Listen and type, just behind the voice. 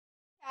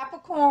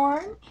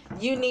Capricorn,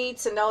 you need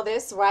to know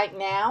this right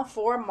now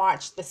for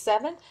March the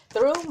 7th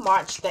through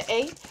March the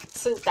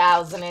 8th,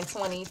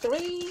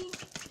 2023.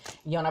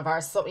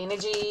 Universal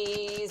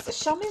energies,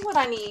 show me what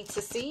I need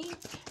to see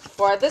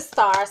for the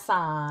star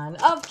sign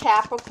of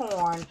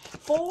Capricorn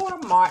for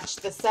March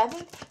the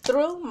 7th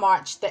through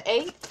March the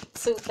 8th,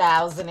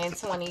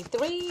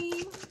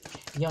 2023.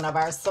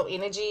 Universal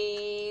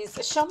energies,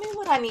 show me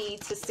what I need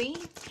to see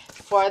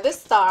for the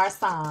star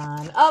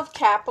sign of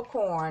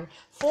Capricorn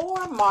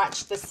for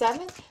March the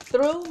 7th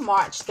through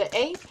March the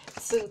 8th,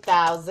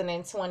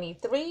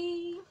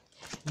 2023.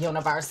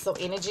 Universal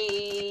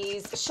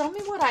energies, show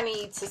me what I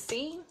need to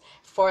see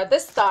for the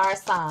star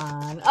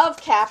sign of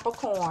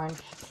Capricorn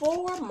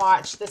for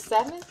March the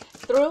 7th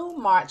through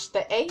March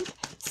the 8th,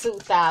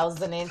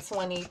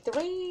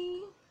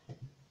 2023.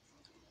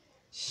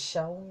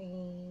 Show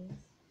me.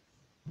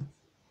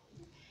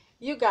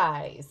 You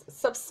guys,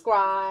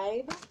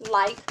 subscribe,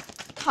 like,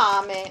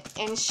 comment,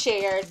 and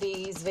share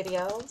these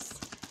videos.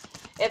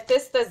 If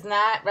this does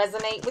not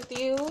resonate with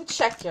you,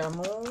 check your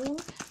moon,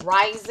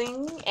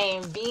 rising,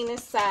 and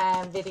Venus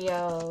sign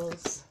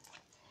videos.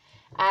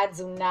 I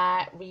do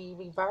not read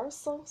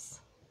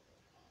reversals.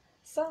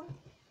 So,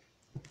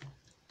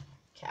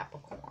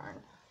 Capricorn.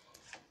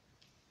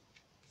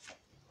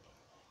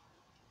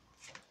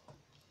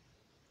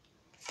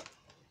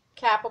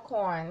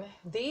 Capricorn,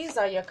 these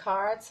are your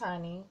cards,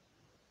 honey.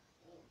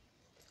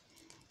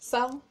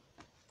 So,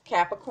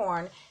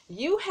 Capricorn,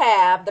 you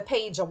have the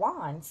Page of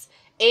Wands,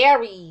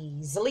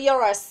 Aries, Leo,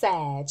 or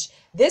Sag.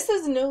 This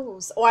is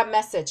news or a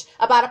message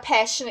about a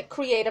passionate,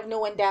 creative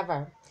new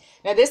endeavor.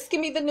 Now, this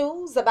can be the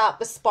news about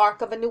the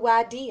spark of a new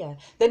idea,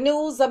 the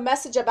news, a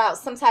message about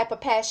some type of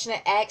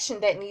passionate action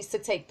that needs to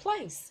take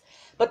place.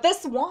 But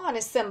this wand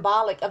is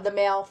symbolic of the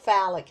male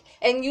phallic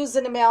and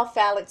using the male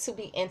phallic to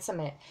be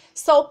intimate.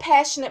 So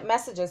passionate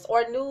messages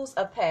or news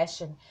of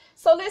passion.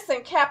 So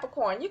listen,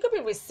 Capricorn, you could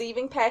be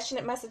receiving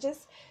passionate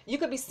messages. You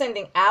could be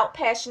sending out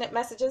passionate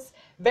messages.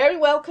 Very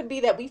well could be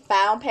that we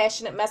found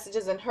passionate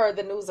messages and heard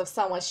the news of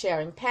someone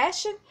sharing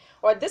passion.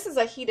 Or this is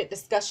a heated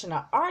discussion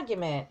or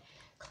argument.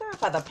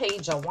 Clarify the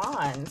Page of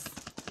Wands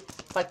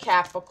for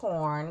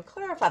Capricorn.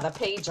 Clarify the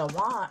Page of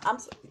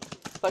Wands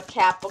for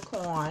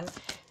Capricorn.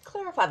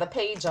 Clarify the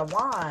Page of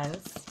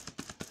Wands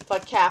for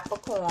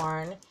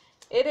Capricorn.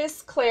 It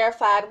is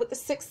clarified with the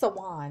Six of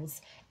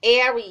Wands.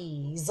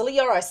 Aries,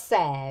 Leo, or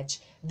Sag.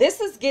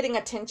 This is getting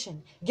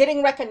attention,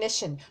 getting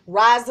recognition,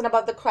 rising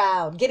above the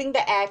crowd, getting the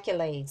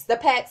accolades, the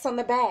pats on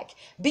the back,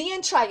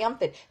 being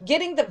triumphant,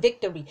 getting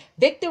the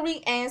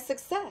victory and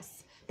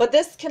success. But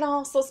this can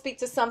also speak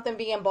to something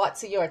being brought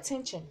to your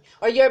attention,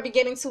 or you're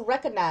beginning to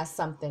recognize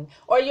something,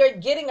 or you're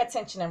getting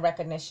attention and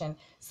recognition.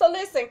 So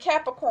listen,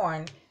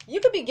 Capricorn, you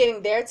could be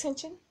getting their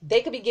attention.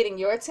 They could be getting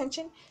your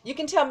attention. You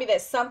can tell me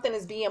that something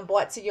is being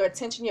brought to your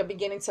attention. You're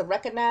beginning to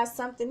recognize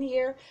something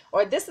here,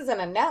 or this is an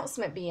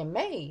announcement being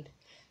made.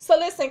 So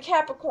listen,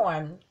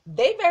 Capricorn,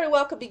 they very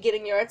well could be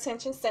getting your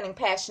attention, sending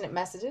passionate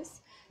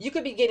messages. You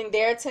could be getting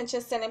their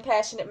attention, sending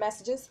passionate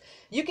messages.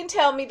 You can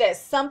tell me that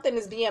something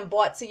is being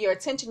brought to your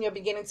attention. You're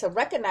beginning to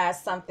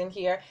recognize something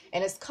here,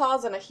 and it's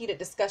causing a heated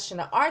discussion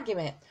or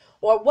argument.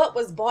 Or what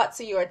was brought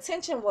to your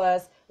attention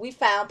was we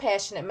found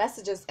passionate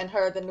messages and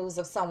heard the news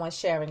of someone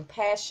sharing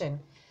passion.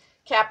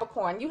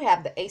 Capricorn, you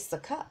have the Ace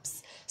of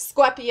Cups.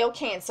 Scorpio,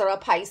 Cancer, or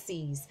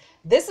Pisces.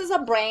 This is a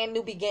brand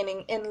new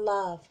beginning in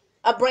love.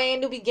 A brand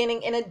new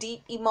beginning in a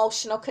deep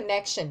emotional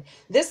connection.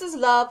 This is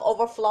love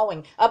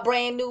overflowing. A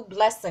brand new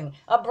blessing.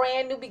 A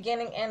brand new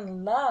beginning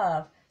in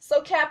love. So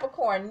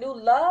Capricorn, new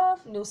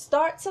love, new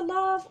start to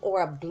love,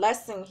 or a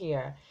blessing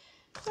here.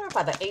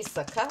 Clarify the Ace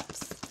of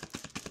Cups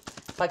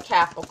for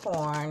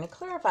Capricorn.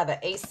 Clarify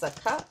the Ace of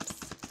Cups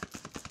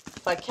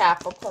for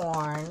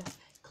Capricorn.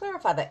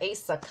 Clarify the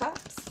Ace of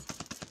Cups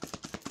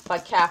for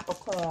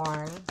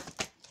Capricorn.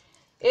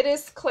 It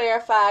is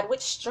clarified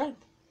with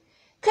strength.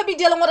 Could be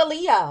dealing with a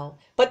Leo,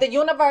 but the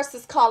universe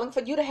is calling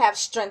for you to have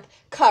strength,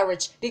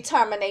 courage,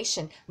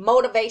 determination,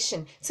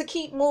 motivation to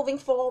keep moving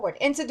forward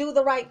and to do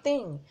the right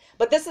thing.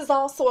 But this is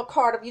also a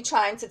card of you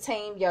trying to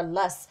tame your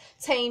lusts,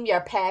 tame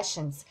your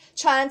passions,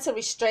 trying to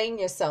restrain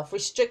yourself,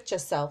 restrict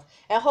yourself,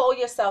 and hold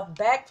yourself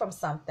back from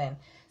something.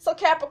 So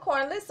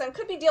Capricorn, listen,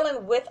 could be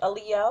dealing with a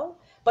Leo,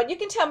 but you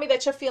can tell me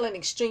that you're feeling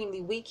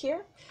extremely weak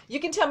here. You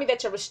can tell me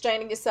that you're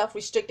restraining yourself,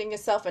 restricting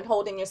yourself, and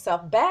holding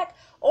yourself back,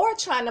 or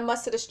trying to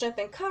muster the strength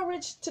and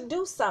courage to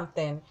do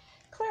something.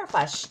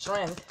 Clarify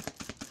strength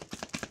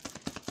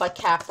for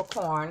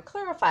Capricorn.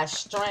 Clarify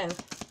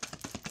strength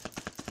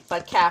for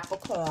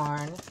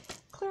Capricorn.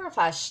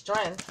 Clarify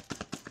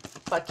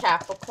strength for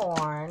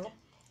Capricorn.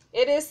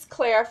 It is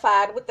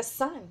clarified with the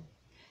Sun.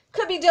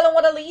 Could be dealing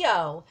with a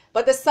Leo,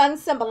 but the Sun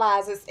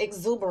symbolizes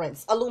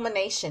exuberance,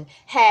 illumination,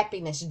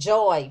 happiness,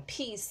 joy,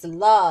 peace,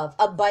 love,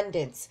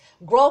 abundance,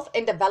 growth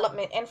and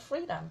development, and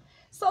freedom.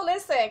 So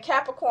listen,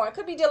 Capricorn,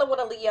 could be dealing with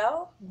a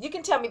Leo. You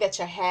can tell me that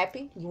you're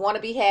happy. You want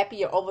to be happy.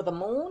 You're over the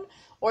moon.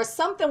 Or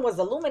something was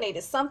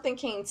illuminated. Something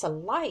came to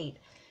light.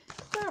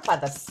 Clarify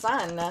the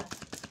Sun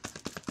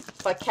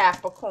for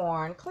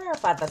Capricorn.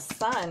 Clarify the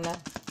Sun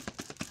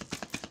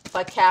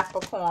for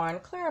Capricorn.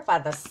 Clarify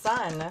the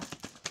Sun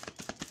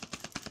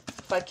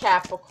for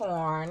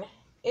Capricorn.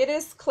 It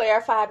is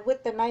clarified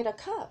with the Knight of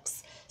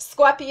Cups.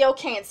 Scorpio,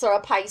 Cancer,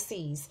 or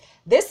Pisces.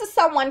 This is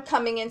someone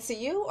coming into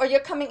you, or you're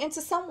coming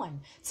into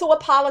someone to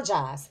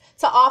apologize,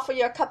 to offer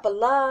your cup of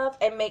love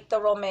and make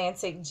the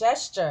romantic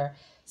gesture.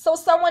 So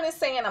someone is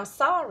saying, I'm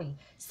sorry.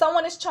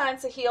 Someone is trying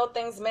to heal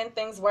things, mend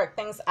things, work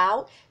things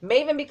out.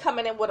 May even be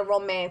coming in with a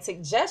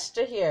romantic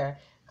gesture here.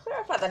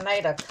 Clarify the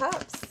Knight of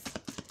Cups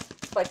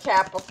for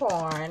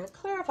Capricorn.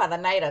 Clarify the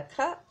Knight of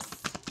Cups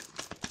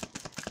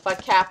for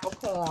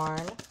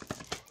Capricorn.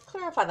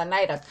 Clarify the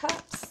Knight of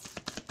Cups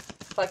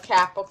for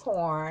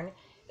Capricorn.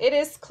 It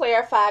is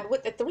clarified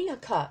with the Three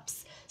of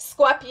Cups.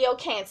 Scorpio,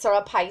 Cancer,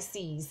 or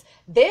Pisces.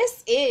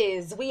 This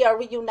is, we are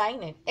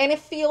reunited and it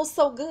feels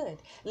so good.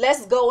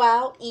 Let's go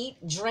out, eat,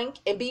 drink,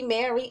 and be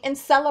merry and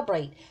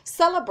celebrate.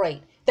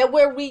 Celebrate that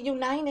we're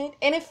reunited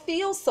and it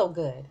feels so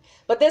good.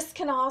 But this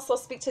can also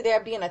speak to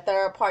there being a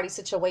third party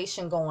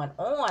situation going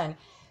on.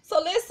 So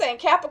listen,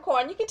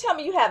 Capricorn, you can tell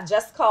me you have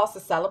just cause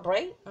to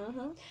celebrate.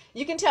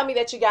 You can tell me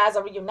that you guys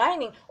are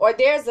reuniting, or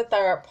there's a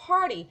third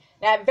party.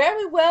 Now, it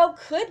very well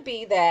could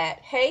be that,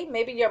 hey,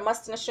 maybe you're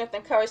mustering the strength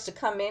and courage to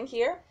come in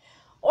here.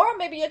 Or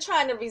maybe you're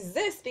trying to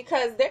resist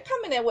because they're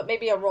coming in with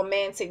maybe a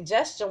romantic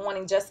gesture,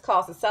 wanting just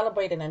cause to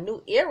celebrate in a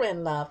new era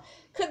in love.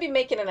 Could be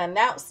making an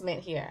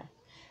announcement here.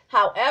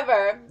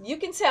 However, you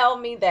can tell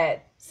me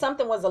that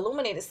something was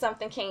illuminated,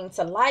 something came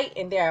to light,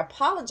 and they're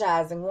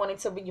apologizing, wanting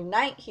to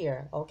reunite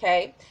here,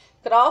 okay?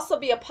 Could also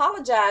be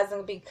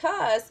apologizing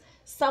because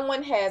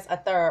someone has a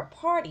third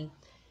party.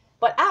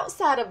 But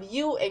outside of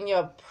you and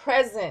your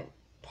present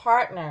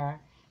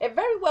partner, it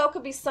very well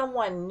could be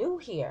someone new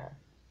here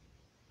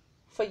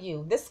for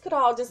you. This could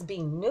all just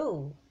be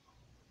new.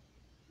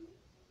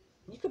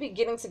 You could be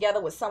getting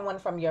together with someone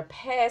from your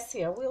past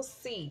here. We'll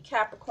see.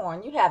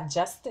 Capricorn, you have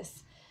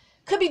Justice.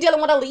 Could be dealing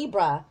with a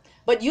Libra,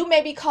 but you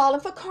may be calling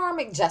for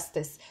karmic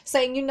justice,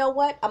 saying, you know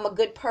what, I'm a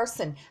good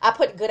person. I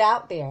put good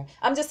out there.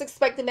 I'm just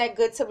expecting that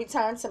good to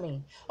return to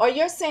me. Or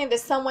you're saying that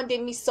someone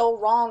did me so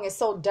wrong and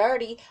so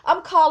dirty,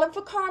 I'm calling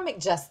for karmic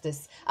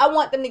justice. I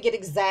want them to get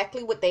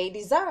exactly what they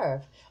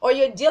deserve. Or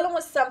you're dealing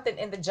with something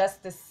in the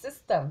justice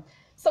system.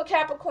 So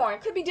Capricorn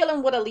could be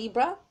dealing with a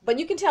Libra, but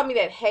you can tell me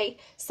that, hey,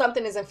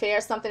 something isn't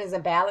fair, something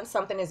isn't balanced,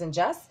 something isn't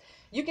just.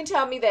 You can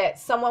tell me that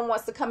someone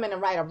wants to come in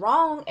and right a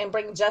wrong and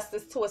bring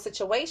justice to a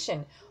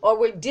situation. Or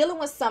we're dealing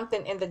with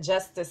something in the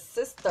justice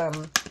system.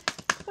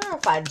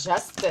 Clarify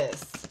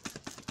justice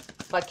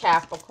for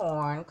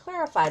Capricorn.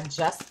 Clarify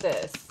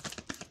justice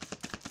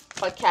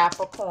for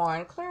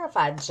Capricorn.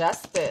 Clarify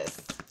justice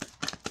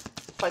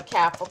for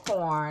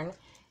Capricorn.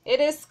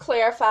 It is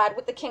clarified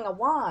with the King of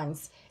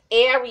Wands.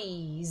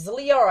 Aries,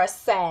 Leo, or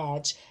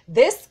Sag.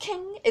 This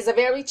king is a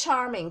very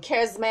charming,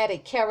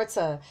 charismatic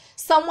character,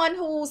 someone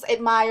who's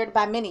admired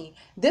by many.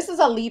 This is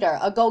a leader,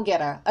 a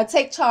go-getter, a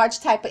take charge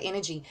type of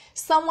energy,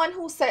 someone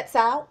who sets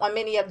out on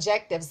many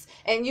objectives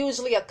and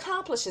usually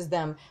accomplishes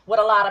them with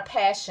a lot of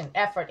passion,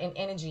 effort, and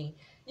energy.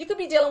 You could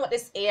be dealing with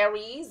this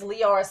Aries,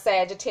 Leo, or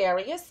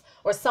Sagittarius,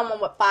 or someone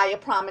with fire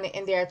prominent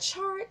in their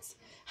charts.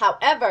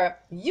 However,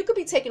 you could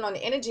be taking on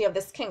the energy of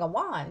this King of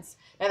Wands.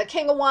 Now, the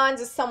King of Wands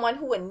is someone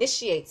who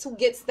initiates, who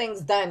gets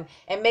things done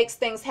and makes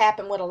things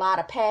happen with a lot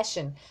of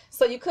passion.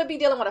 So you could be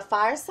dealing with a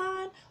fire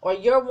sign, or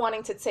you're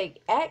wanting to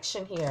take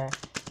action here.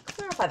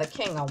 Clarify the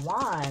King of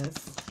Wands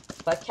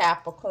for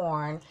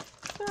Capricorn.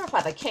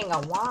 Clarify the King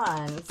of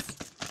Wands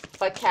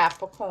for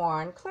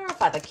Capricorn.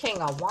 Clarify the King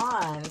of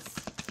Wands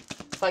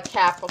for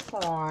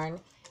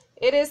Capricorn.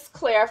 It is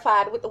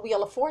clarified with the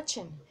Wheel of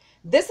Fortune.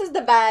 This is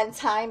divine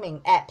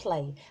timing at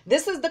play.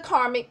 This is the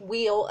karmic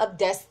wheel of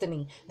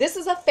destiny. This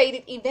is a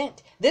fated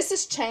event. This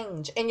is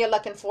change in your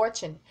luck and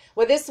fortune,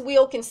 where this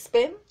wheel can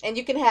spin and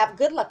you can have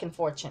good luck and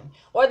fortune,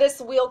 or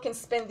this wheel can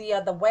spin the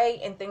other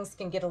way and things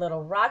can get a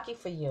little rocky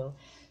for you.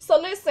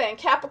 So listen,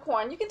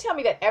 Capricorn, you can tell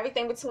me that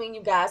everything between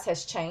you guys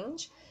has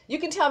changed. You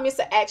can tell me it's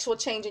an actual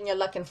change in your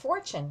luck and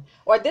fortune,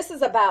 or this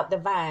is about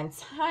divine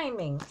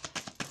timing.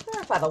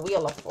 Clarify the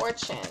Wheel of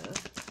Fortune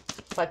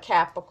for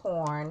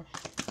Capricorn.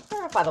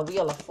 Clarify the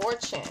Wheel of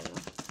Fortune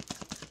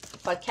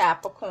for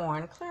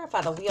Capricorn.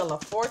 Clarify the Wheel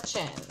of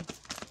Fortune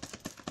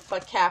for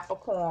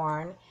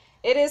Capricorn.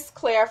 It is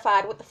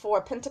clarified with the Four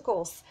of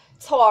Pentacles.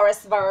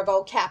 Taurus,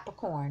 Virgo,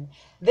 Capricorn.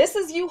 This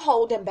is you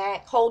holding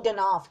back, holding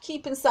off,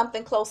 keeping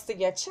something close to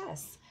your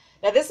chest.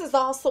 Now, this is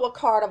also a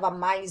card of a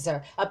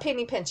miser, a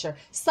penny pincher,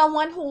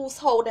 someone who's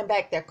holding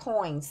back their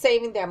coins,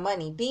 saving their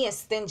money, being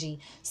stingy,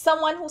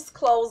 someone who's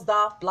closed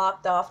off,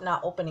 blocked off,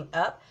 not opening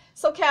up.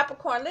 So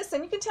Capricorn,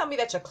 listen, you can tell me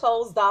that you're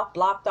closed off,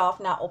 blocked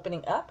off, not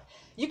opening up.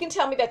 You can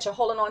tell me that you're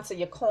holding on to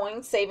your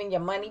coins, saving your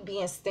money,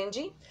 being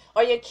stingy,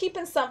 or you're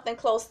keeping something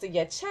close to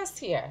your chest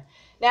here.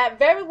 Now, it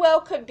very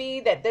well could be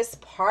that this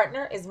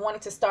partner is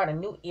wanting to start a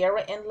new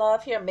era in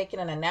love here, making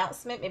an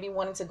announcement, maybe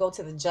wanting to go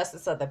to the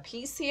justice of the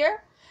peace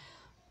here.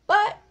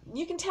 But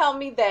you can tell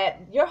me that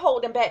you're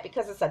holding back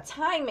because it's a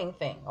timing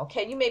thing,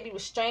 okay? You may be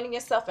restraining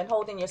yourself and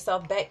holding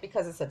yourself back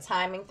because it's a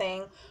timing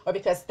thing, or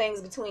because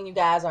things between you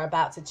guys are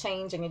about to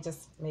change and you're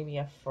just maybe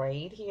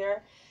afraid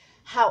here.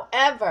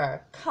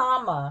 However,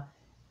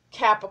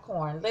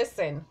 Capricorn,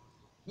 listen,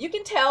 you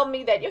can tell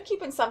me that you're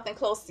keeping something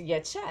close to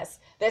your chest,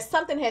 that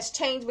something has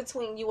changed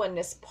between you and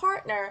this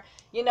partner,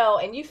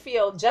 and you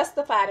feel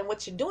justified in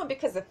what you're doing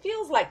because it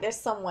feels like there's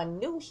someone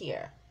new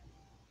here.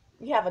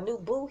 You have a new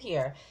boo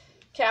here.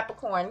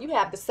 Capricorn, you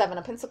have the Seven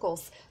of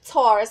Pentacles.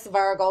 Taurus,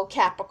 Virgo,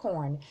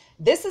 Capricorn.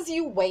 This is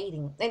you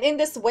waiting. And in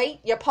this wait,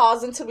 you're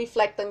pausing to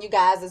reflect on you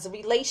guys'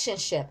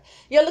 relationship.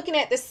 You're looking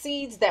at the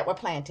seeds that were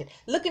planted,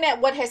 looking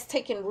at what has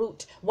taken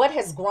root, what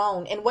has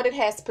grown, and what it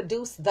has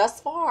produced thus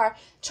far,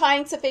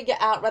 trying to figure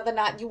out whether or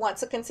not you want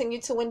to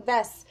continue to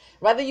invest,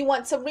 whether you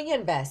want to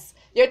reinvest.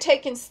 You're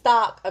taking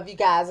stock of you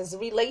guys'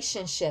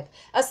 relationship,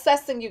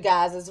 assessing you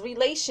guys'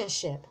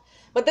 relationship.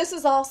 But this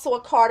is also a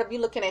card of you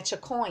looking at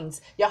your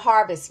coins, your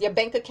harvest, your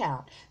bank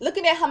account,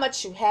 looking at how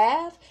much you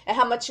have and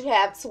how much you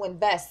have to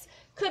invest.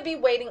 Could be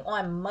waiting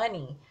on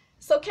money.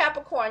 So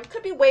Capricorn,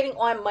 could be waiting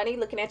on money,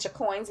 looking at your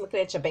coins, looking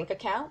at your bank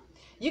account.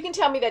 You can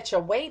tell me that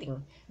you're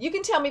waiting. You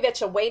can tell me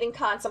that you're waiting,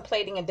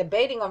 contemplating, and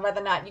debating on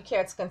whether or not you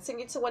care to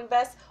continue to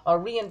invest or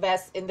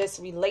reinvest in this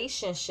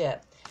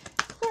relationship.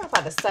 Clarify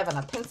the Seven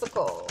of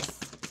Pentacles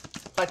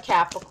for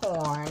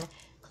Capricorn.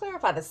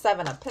 Clarify the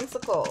Seven of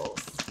Pentacles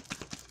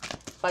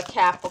for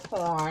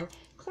Capricorn.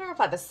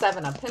 Clarify the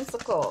Seven of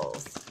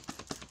Pentacles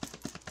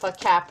for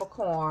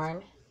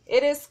Capricorn.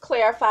 It is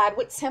clarified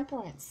with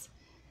Temperance.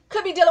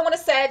 Could be dealing with a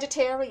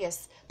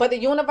Sagittarius, but the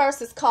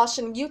universe is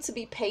cautioning you to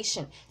be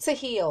patient, to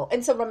heal,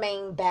 and to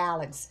remain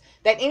balanced.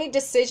 That any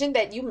decision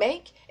that you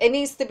make, it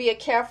needs to be a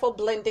careful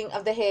blending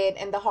of the head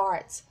and the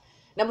heart.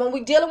 Now, when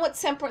we're dealing with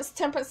temperance,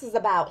 temperance is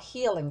about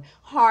healing,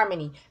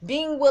 harmony,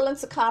 being willing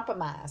to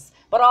compromise,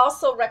 but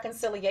also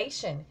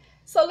reconciliation.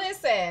 So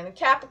listen,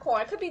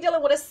 Capricorn, could be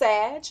dealing with a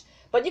Sag,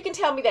 but you can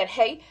tell me that,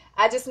 hey,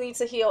 I just need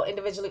to heal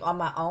individually on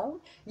my own.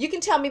 You can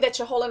tell me that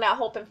you're holding out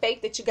hope and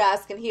faith that you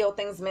guys can heal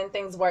things, mend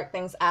things, work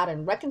things out,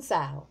 and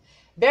reconcile.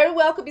 Very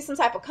well could be some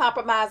type of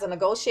compromise or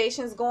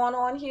negotiations going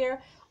on here.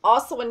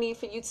 Also a need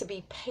for you to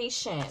be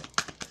patient.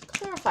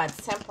 Clarify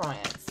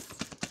Temperance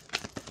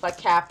for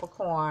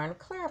Capricorn.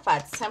 Clarify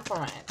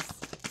Temperance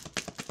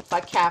for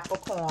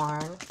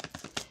Capricorn.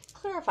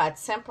 Clarify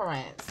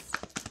Temperance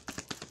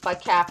for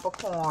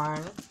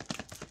Capricorn.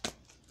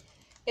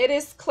 It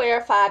is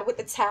clarified with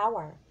the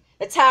Tower.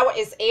 The Tower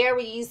is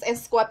Aries and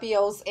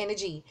Scorpio's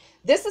energy.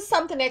 This is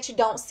something that you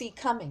don't see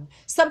coming,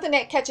 something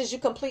that catches you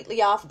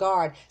completely off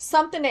guard,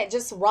 something that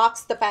just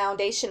rocks the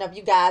foundation of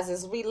you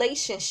guys'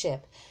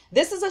 relationship.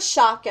 This is a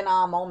shock and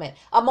awe moment,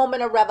 a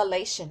moment of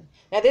revelation.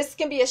 Now, this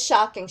can be a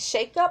shocking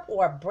shakeup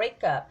or a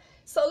breakup.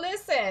 So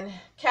listen,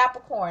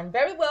 Capricorn,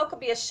 very well could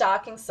be a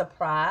shocking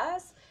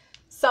surprise,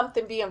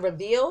 something being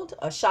revealed,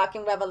 a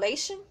shocking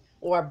revelation,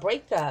 or a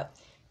breakup.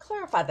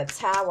 Clarify the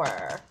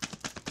Tower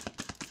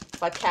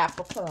for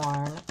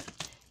Capricorn.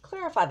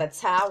 Clarify the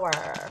Tower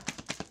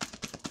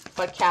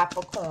for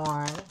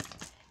Capricorn.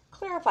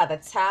 Clarify the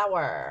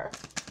Tower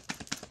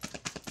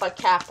for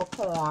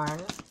Capricorn.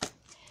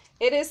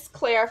 It is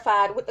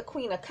clarified with the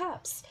Queen of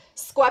Cups.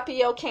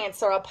 Scorpio,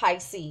 Cancer, or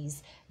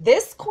Pisces.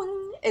 This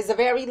queen is a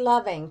very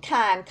loving,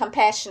 kind,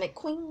 compassionate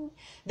queen.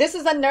 This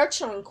is a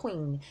nurturing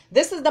queen.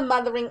 This is the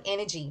mothering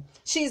energy.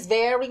 She's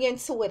very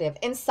intuitive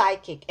and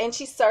psychic, and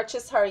she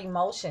searches her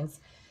emotions.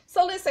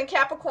 So listen,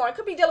 Capricorn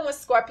could be dealing with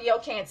Scorpio,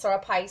 Cancer, or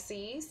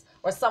Pisces,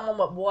 or someone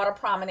with water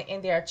prominent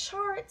in their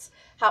charts.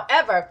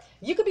 However,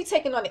 you could be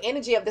taking on the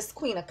energy of this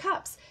Queen of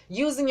Cups,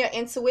 using your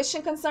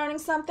intuition concerning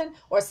something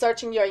or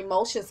searching your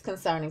emotions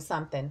concerning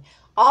something.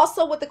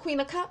 Also with the Queen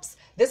of Cups,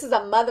 this is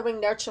a mothering,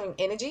 nurturing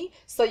energy.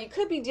 So you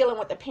could be dealing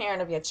with the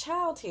parent of your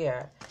child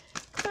here.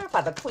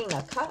 Clarify the Queen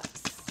of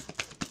Cups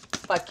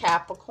for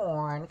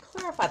Capricorn.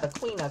 Clarify the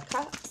Queen of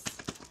Cups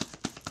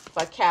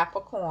for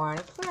Capricorn.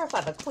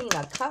 Clarify the Queen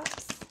of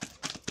Cups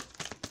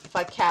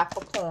for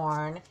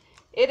Capricorn.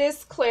 It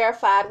is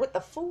clarified with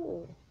the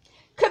Fool.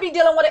 Could be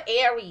dealing with an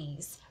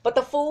Aries, but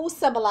the Fool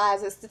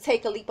symbolizes to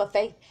take a leap of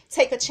faith,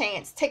 take a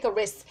chance, take a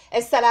risk,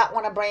 and set out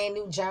on a brand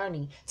new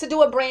journey, to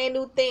do a brand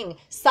new thing,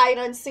 sight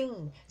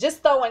unseen,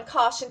 just throwing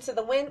caution to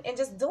the wind and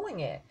just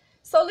doing it.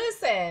 So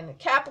listen,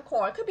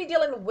 Capricorn could be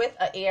dealing with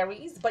an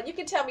Aries, but you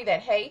can tell me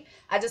that, hey,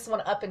 I just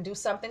want to up and do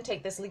something,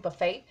 take this leap of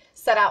faith,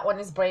 set out on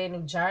this brand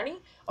new journey.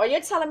 Or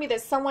you're telling me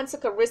that someone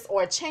took a risk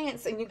or a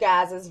chance in you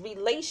guys'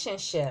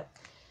 relationship.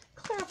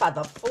 Clarify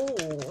the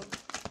Fool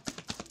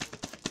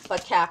for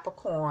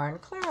Capricorn.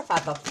 Clarify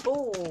the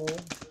Fool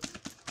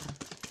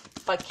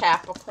for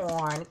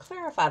Capricorn.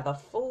 Clarify the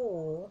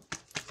Fool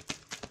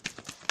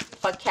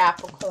for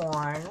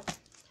Capricorn.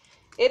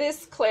 It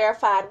is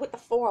clarified with the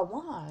Four of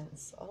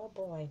Wands. Oh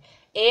boy.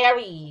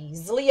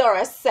 Aries, Leo,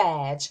 or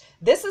Sag.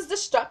 This is the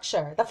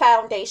structure, the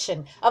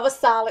foundation of a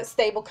solid,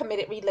 stable,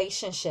 committed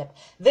relationship.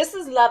 This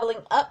is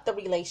leveling up the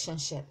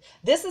relationship.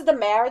 This is the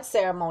marriage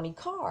ceremony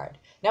card.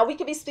 Now, we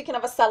could be speaking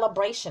of a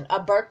celebration, a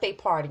birthday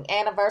party,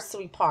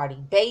 anniversary party,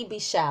 baby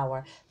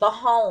shower, the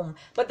home.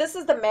 But this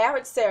is the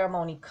marriage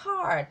ceremony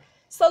card.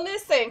 So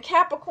listen,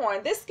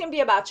 Capricorn, this can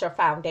be about your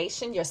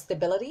foundation, your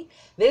stability.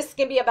 This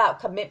can be about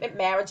commitment,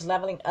 marriage,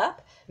 leveling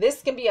up.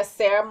 This can be a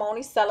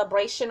ceremony,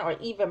 celebration, or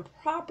even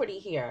property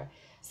here.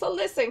 So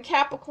listen,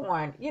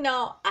 Capricorn,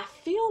 I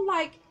feel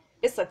like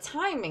it's a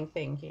timing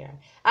thing here.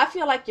 I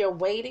feel like you're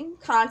waiting,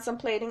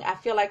 contemplating. I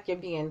feel like you're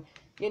being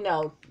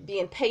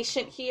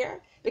patient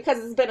here because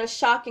it's been a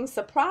shocking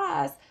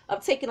surprise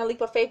of taking a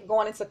leap of faith,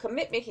 going into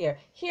commitment here.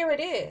 Here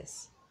it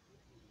is.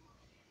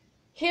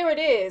 Here it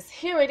is.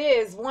 Here it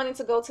is, wanting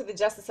to go to the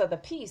justice of the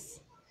peace.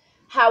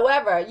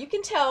 However, you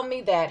can tell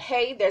me that,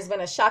 hey, there's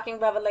been a shocking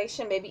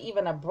revelation, maybe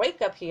even a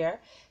breakup here,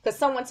 because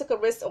someone took a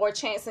risk or a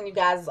chance and you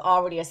guys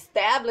already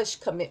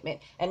established commitment.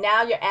 And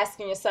now you're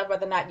asking yourself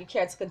whether or not you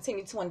care to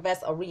continue to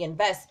invest or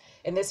reinvest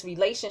in this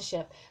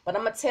relationship. But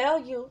I'm going to tell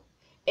you,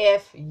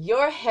 if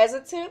you're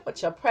hesitant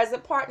with your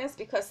present partners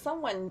because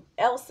someone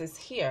else is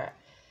here,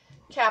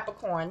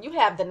 Capricorn, you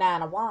have the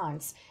Nine of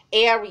Wands,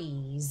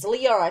 Aries,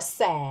 Leo, or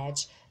Sag.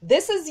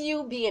 This is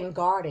you being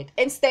guarded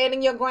and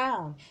standing your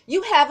ground.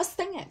 You have a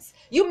stance.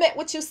 You meant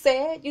what you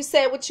said. You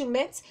said what you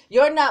meant.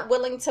 You're not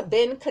willing to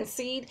bend,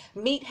 concede,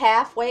 meet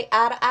halfway,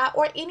 eye to eye,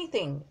 or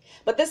anything.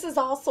 But this is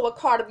also a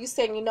card of you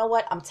saying, you know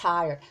what? I'm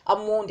tired.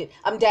 I'm wounded.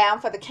 I'm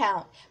down for the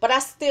count. But I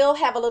still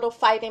have a little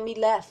fight in me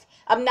left.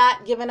 I'm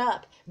not giving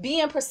up.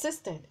 Being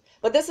persistent.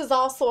 But this is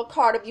also a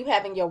card of you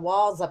having your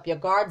walls up, your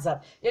guards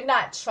up. You're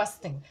not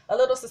trusting, a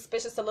little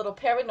suspicious, a little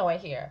paranoid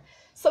here.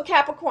 So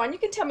Capricorn, you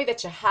can tell me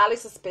that you're highly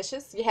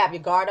suspicious. You have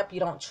your guard up, you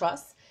don't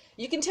trust.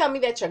 You can tell me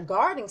that you're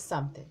guarding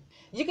something.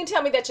 You can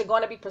tell me that you're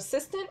going to be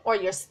persistent or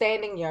you're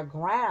standing your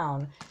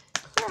ground.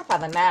 Clarify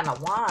the Nine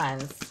of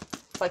Wands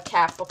for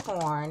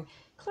Capricorn.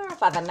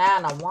 Clarify the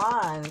Nine of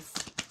Wands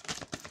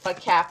for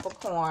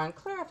Capricorn.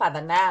 Clarify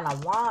the Nine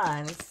of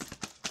Wands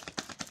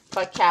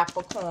for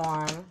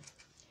Capricorn.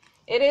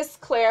 It is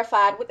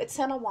clarified with the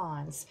Ten of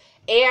Wands.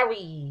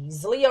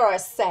 Aries, Leo, or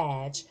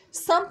Sag.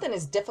 Something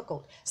is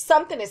difficult.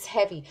 Something is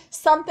heavy.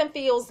 Something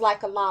feels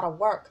like a lot of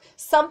work.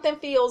 Something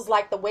feels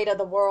like the weight of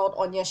the world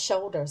on your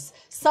shoulders.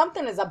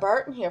 Something is a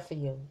burden here for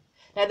you.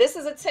 Now, this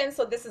is a 10,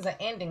 so this is an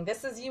ending.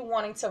 This is you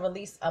wanting to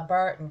release a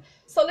burden.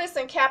 So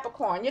listen,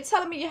 Capricorn, you're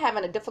telling me you're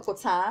having a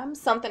difficult time.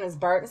 Something is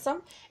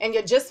burdensome, and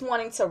you're just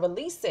wanting to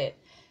release it.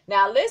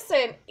 Now,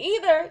 listen,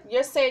 either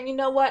you're saying, you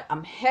know what,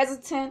 I'm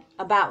hesitant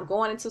about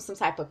going into some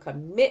type of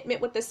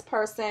commitment with this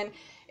person.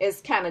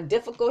 It's kind of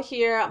difficult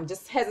here. I'm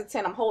just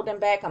hesitant. I'm holding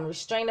back. I'm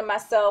restraining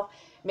myself.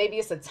 Maybe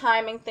it's a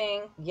timing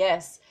thing.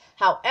 Yes.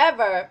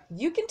 However,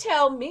 you can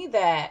tell me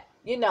that,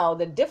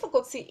 the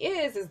difficulty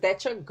is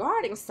that you're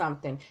guarding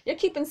something. You're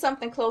keeping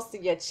something close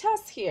to your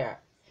chest here.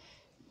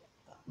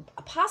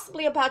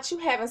 Possibly about you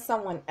having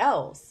someone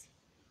else.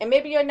 And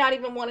maybe you're not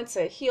even wanting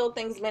to heal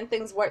things, mend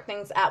things, work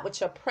things out with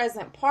your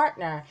present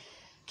partner.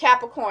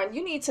 Capricorn,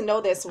 you need to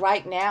know this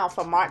right now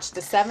from March the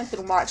 7th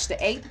through March the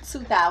 8th,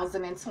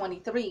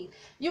 2023.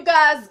 You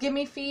guys give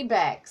me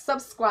feedback,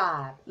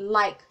 subscribe,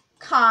 like,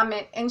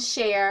 comment, and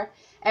share.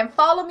 And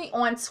follow me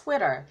on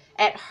Twitter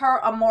at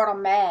Immortal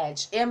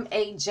Maj,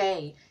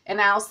 M-A-J.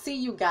 And I'll see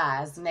you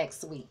guys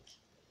next week.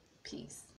 Peace.